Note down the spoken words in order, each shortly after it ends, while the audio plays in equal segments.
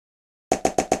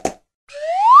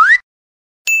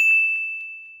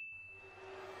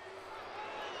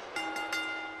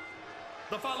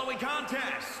The following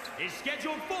contest is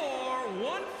scheduled for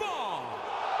one fall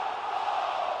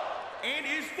and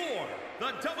is for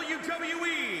the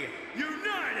WWE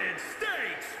United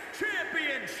States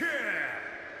Championship.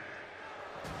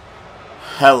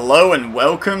 Hello and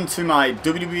welcome to my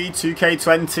WWE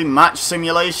 2K20 match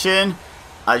simulation,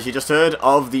 as you just heard,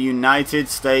 of the United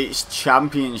States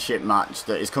Championship match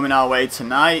that is coming our way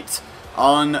tonight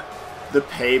on the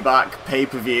Payback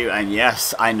pay-per-view. And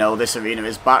yes, I know this arena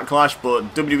is Backlash,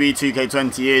 but WWE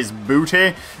 2K20 is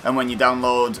booty, and when you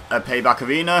download a Payback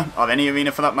arena, or any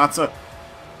arena for that matter,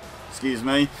 excuse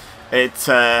me, it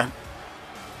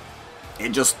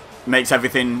just makes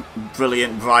everything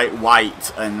brilliant, bright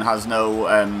white, and has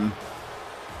no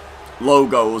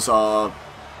logos or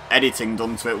editing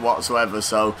done to it whatsoever.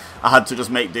 So I had to just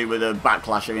make do with a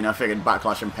Backlash arena. I figured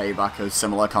Backlash and Payback are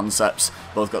similar concepts,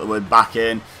 both got the word back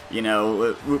in, you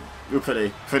know, we're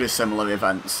pretty similar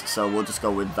events, so we'll just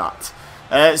go with that.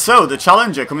 So the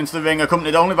challenger coming to the ring,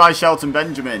 accompanied only by Shelton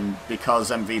Benjamin,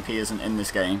 because MVP isn't in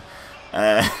this game,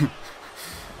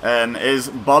 is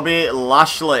Bobby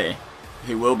Lashley,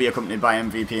 who will be accompanied by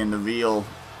MVP in the real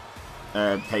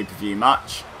pay-per-view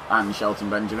match, and Shelton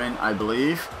Benjamin, I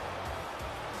believe.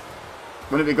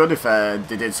 Wouldn't it be good if they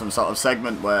did some sort of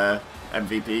segment where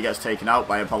MVP gets taken out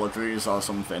by Apollo Crews or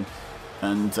something,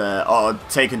 and or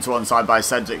taken to one side by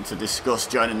Cedric to discuss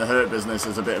joining the Hurt Business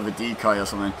as a bit of a decoy or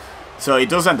something. So he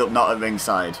does end up not at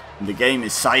ringside. The game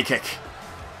is psychic.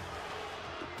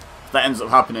 If that ends up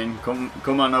happening,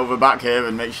 come on over back here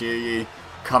and make sure you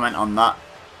comment on that,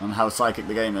 on how psychic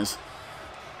the game is.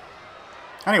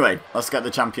 Anyway, let's get the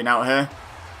champion out here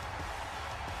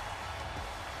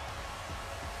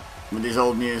with his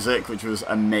old music, which was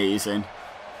amazing.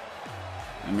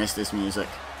 I miss this music.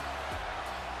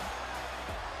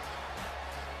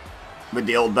 With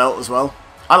the old belt as well.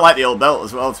 I like the old belt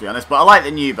as well, to be honest, but I like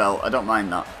the new belt. I don't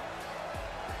mind that.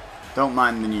 Don't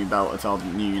mind the new belt at all, the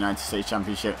new United States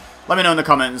Championship. Let me know in the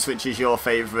comments which is your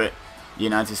favourite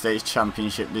United States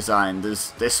Championship design.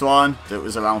 There's this one that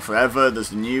was around forever.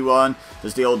 There's the new one.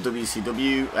 There's the old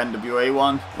WCW, NWA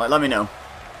one. Like, let me know.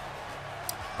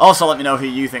 Also, let me know who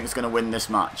you think is going to win this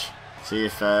match. See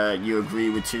if you agree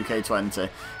with 2K20.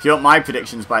 If you want my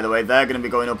predictions, by the way, they're going to be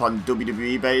going up on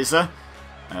WWE Beza.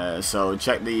 So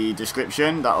check the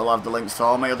description. That will have the links to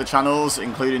all my other channels,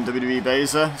 including WWE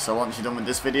Beza. So once you're done with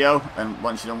this video, and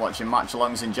once you're done watching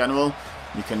match-alongs in general,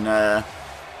 you can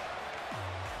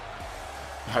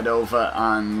head over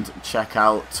and check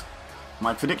out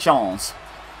my predictions.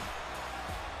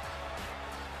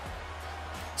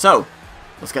 So,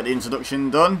 let's get the introduction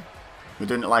done. We're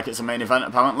doing it like it's a main event,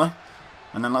 apparently.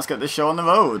 And then let's get this show on the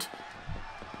road.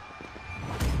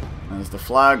 There's the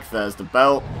flag, there's the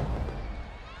belt.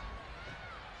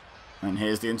 And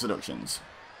here's the introductions.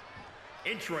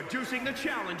 Introducing the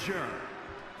challenger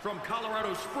from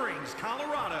Colorado Springs,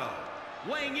 Colorado,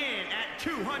 weighing in at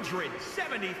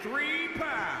 273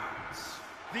 pounds,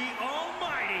 the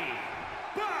almighty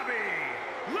Bobby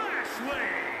Lashley.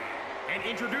 And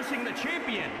introducing the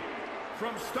champion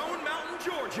from Stone Mountain,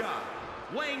 Georgia,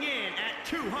 weighing in at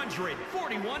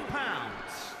 241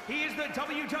 pounds, he is the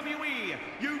WWE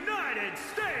United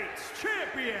States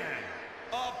Champion,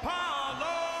 Apollo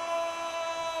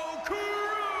Crews.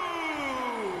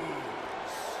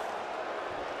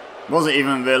 Wasn't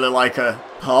even really like a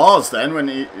pause then, when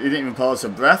he didn't even pause for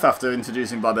breath after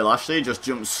introducing Bobby Lashley. He just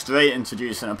jumped straight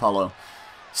introducing Apollo.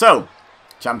 So,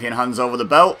 champion hands over the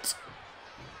belt.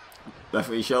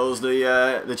 Referee shows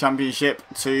the championship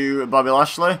to Bobby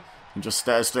Lashley and just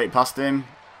stares straight past him.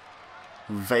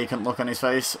 Vacant look on his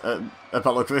face at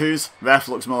Apollo Crews. Ref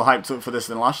looks more hyped up for this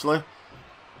than Lashley.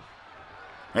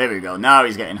 Here we go, now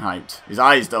he's getting hyped. His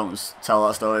eyes don't tell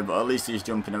that story, but at least he's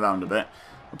jumping around a bit.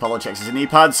 Apollo checks his knee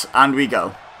pads, and we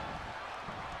go.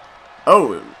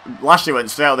 Oh, Lashley went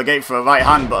straight out the gate for a right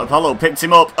hand, but Apollo picked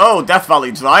him up. Oh, Death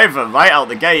Valley driver right out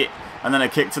the gate, and then a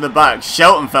kick to the back.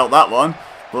 Shelton felt that one,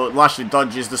 but Lashley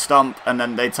dodges the stomp, and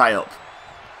then they tie up.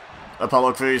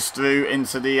 Apollo Crews through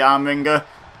into the arm wringer.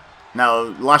 Now,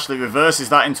 Lashley reverses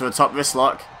that into a top wrist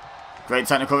lock. Great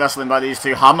technical wrestling by these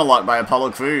two. Hammerlock by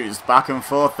Apollo Crews. Back and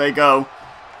forth they go.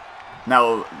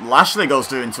 Now, Lashley goes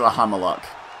through into a hammerlock.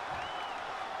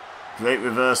 Great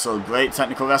reversal. Great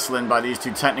technical wrestling by these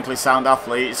two technically sound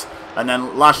athletes. And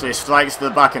then Lashley strikes to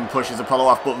the back and pushes Apollo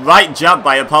off. But right jab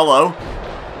by Apollo.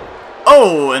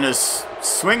 Oh, and a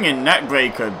swinging neck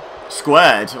breaker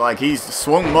squared. Like, he's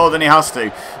swung more than he has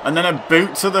to. And then a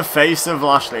boot to the face of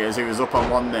Lashley as he was up on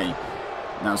one knee.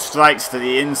 Now strikes to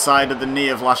the inside of the knee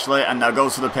of Lashley and now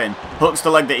goes for the pin. Hooks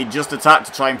the leg that he just attacked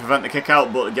to try and prevent the kick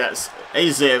out, but gets a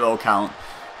 0 count.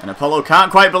 And Apollo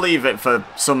can't quite believe it for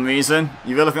some reason.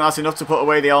 You really think that's enough to put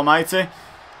away the Almighty?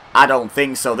 I don't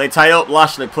think so. They tie up.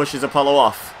 Lashley pushes Apollo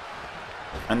off.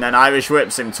 And then Irish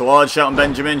whips him towards Shelton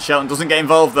Benjamin. Shelton doesn't get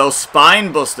involved though.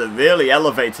 Spine buster. Really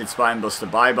elevated spine buster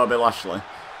by Bobby Lashley.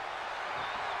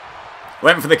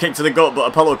 Went for the kick to the gut, but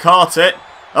Apollo caught it.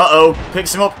 Uh-oh.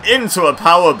 Picks him up into a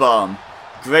powerbomb.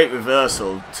 Great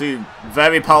reversal. Two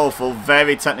very powerful,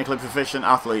 very technically proficient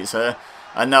athletes here.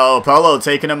 And now Apollo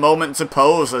taking a moment to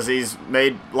pose as he's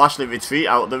made Lashley retreat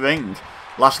out of the ring.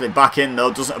 Lashley back in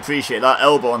though, doesn't appreciate that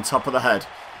elbow on top of the head.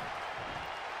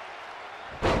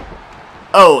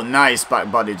 Oh, nice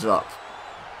back body drop.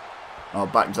 Or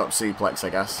back drop suplex,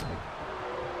 I guess.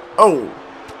 Oh.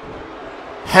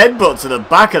 Headbutt to the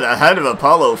back of the head of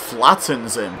Apollo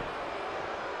flattens him.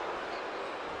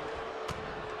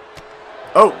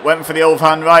 Oh, went for the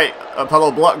overhand right.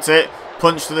 Apollo blocked it.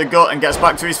 Punch to the gut and gets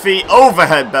back to his feet.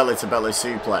 Overhead belly to belly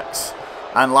suplex.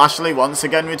 And Lashley once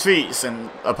again retreats and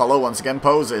Apollo once again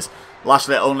poses.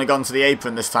 Lashley only gone to the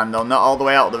apron this time though, not all the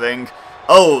way out of the ring.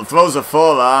 Oh, throws a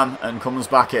forearm and comes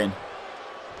back in.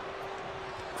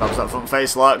 Grabs that front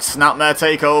face lock. Snapmare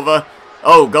takeover.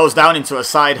 Oh, goes down into a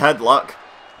side headlock.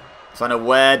 Trying to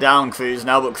wear down Cruz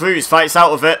now, but Cruz fights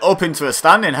out of it up into a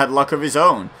standing headlock of his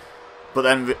own. But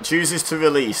then chooses to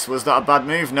release. Was that a bad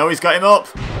move? No, he's got him up.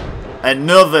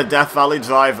 Another Death Valley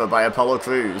driver by Apollo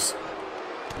Crews.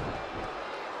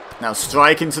 Now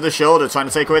striking to the shoulder, trying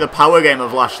to take away the power game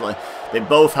of Lashley. They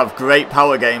both have great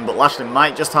power game, but Lashley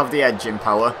might just have the edge in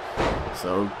power.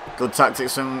 So, good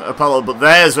tactics from Apollo. But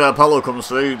there's where Apollo comes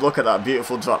through. Look at that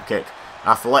beautiful drop kick.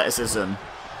 Athleticism.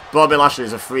 Bobby Lashley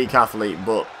is a freak athlete,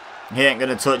 but he ain't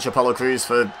going to touch Apollo Crews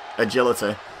for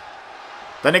agility.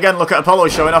 Then again, look at Apollo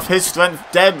showing off his strength.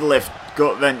 Deadlift,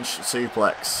 gut wrench,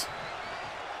 suplex.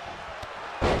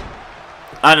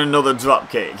 And another drop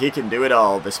kick. He can do it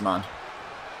all, this man.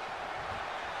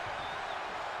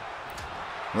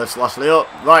 Lifts Lashley up.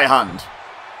 Right hand.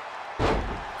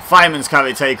 Fireman's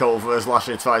carry takeover as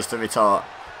Lashley tries to retort.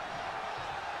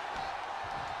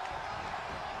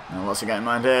 Now what's he got in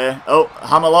mind here? Oh,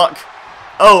 hammerlock.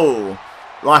 Oh!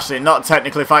 Lashley not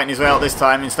technically fighting his way out this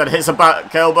time. Instead hits a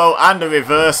back elbow and a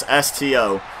reverse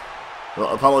STO.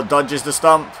 But Apollo dodges the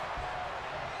stomp.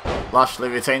 Lashley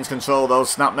retains control though.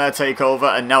 Snapmare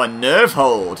takeover and now a nerve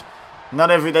hold. Not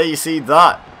every day you see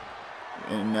that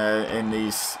in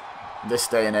this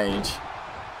day and age.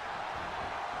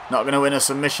 Not going to win a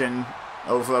submission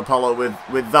over Apollo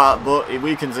with that, but he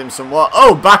weakens him somewhat.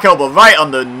 Oh, back elbow right on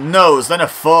the nose. Then a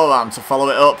forearm to follow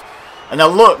it up. And now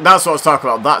look, that's what I was talking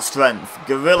about, that strength.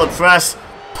 Gorilla press,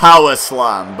 power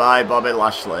slam by Bobby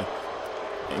Lashley.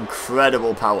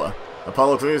 Incredible power.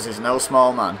 Apollo Crews is no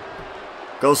small man.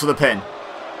 Goes for the pin.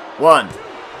 1,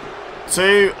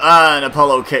 2, and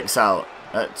Apollo kicks out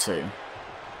at 2.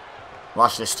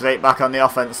 Lashley straight back on the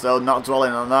offense though, not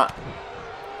dwelling on that.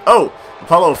 Oh,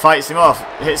 Apollo fights him off,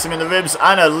 hits him in the ribs,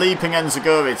 and a leaping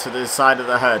enziguri to the side of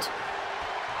the head.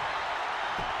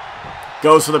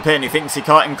 Goes for the pin. He thinks he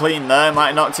caught him clean there. Might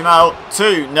have knocked him out.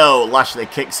 2. No. Lashley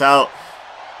kicks out.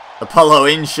 Apollo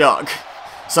in shock.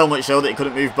 So much so that he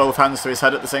couldn't move both hands to his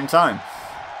head at the same time.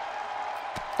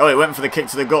 Oh, he went for the kick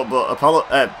to the gut, but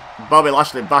Bobby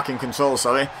Lashley back in control,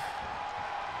 sorry.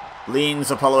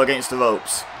 Leans Apollo against the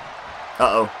ropes.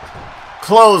 Uh-oh.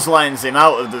 Clotheslines him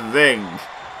out of the ring.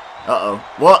 Uh-oh.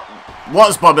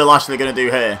 What's Bobby Lashley going to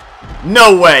do here?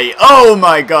 No way! Oh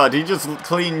my god! He just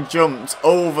clean jumped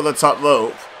over the top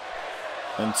rope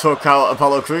and took out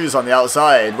Apollo Crews on the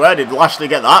outside. Where did Lashley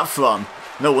get that from?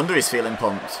 No wonder he's feeling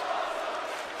pumped.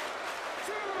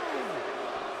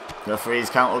 Referee's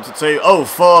count up to 2. Oh,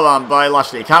 forearm by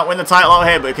Lashley. Can't win the title out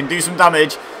here, but he can do some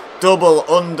damage. Double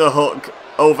underhook,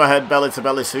 overhead belly to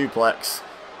belly suplex.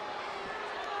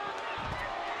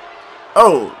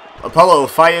 Oh! Apollo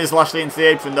fires Lashley into the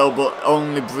apron though, but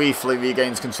only briefly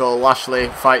regains control. Lashley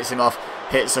fights him off,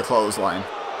 hits a clothesline.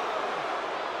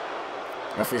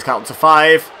 Referee's count to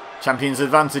 5. Champion's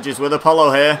advantage is with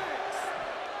Apollo here.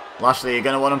 Lashley, you're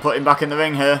going to want to put him back in the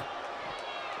ring here.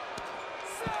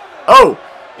 Oh!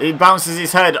 He bounces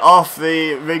his head off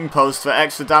the ring post for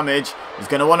extra damage. He's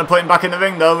going to want to put him back in the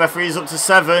ring though. Referee's up to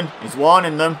 7. He's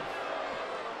warning them.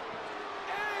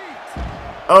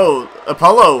 Oh,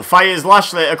 Apollo fires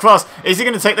Lashley across. Is he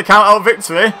going to take the count out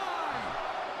victory?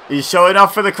 He's showing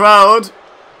off for the crowd.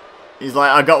 He's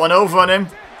like, I got one over on him.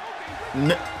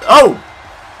 No. Oh!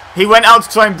 He went out to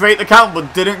try and break the count,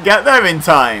 but didn't get there in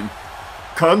time.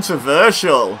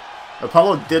 Controversial.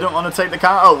 Apollo didn't want to take the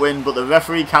count out win, but the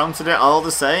referee counted it all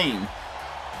the same.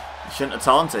 He shouldn't have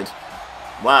taunted.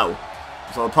 Wow.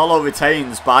 So Apollo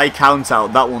retains by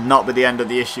countout. That will not be the end of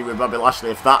the issue with Bobby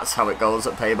Lashley if that's how it goes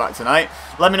at Payback tonight.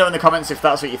 Let me know in the comments if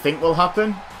that's what you think will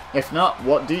happen. If not,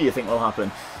 what do you think will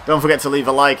happen? Don't forget to leave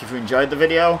a like if you enjoyed the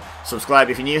video, subscribe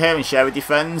if you're new here, and share with your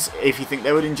friends if you think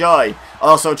they would enjoy.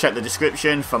 Also check the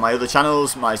description for my other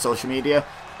channels, my social media,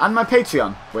 and my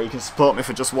Patreon, where you can support me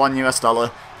for just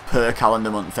 $1 per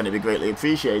calendar month, and it'd be greatly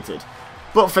appreciated.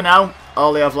 But for now,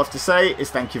 all I have left to say is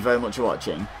thank you very much for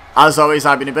watching. As always,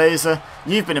 I've been Abaza,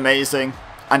 you've been amazing,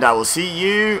 and I will see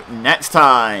you next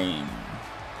time.